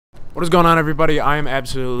What is going on, everybody? I am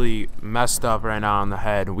absolutely messed up right now on the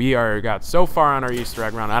head. We got so far on our Easter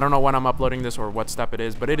egg run. I don't know when I'm uploading this or what step it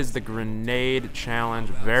is, but it is the grenade challenge.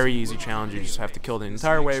 Very easy challenge. You just have to kill the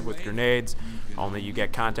entire wave with grenades. Only you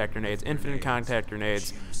get contact grenades, infinite contact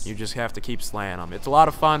grenades. You just have to keep slaying them. It's a lot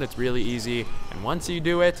of fun. It's really easy. And once you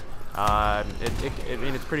do it, I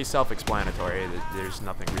mean, it's pretty self-explanatory. There's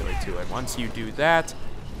nothing really to it. Once you do that,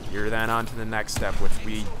 you're then on to the next step, which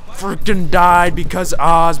we freaking died because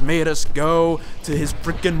Oz made us go to his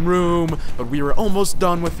freaking room, but we were almost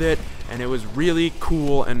done with it, and it was really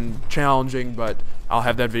cool and challenging, but I'll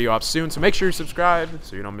have that video up soon, so make sure you subscribe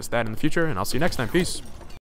so you don't miss that in the future, and I'll see you next time. Peace.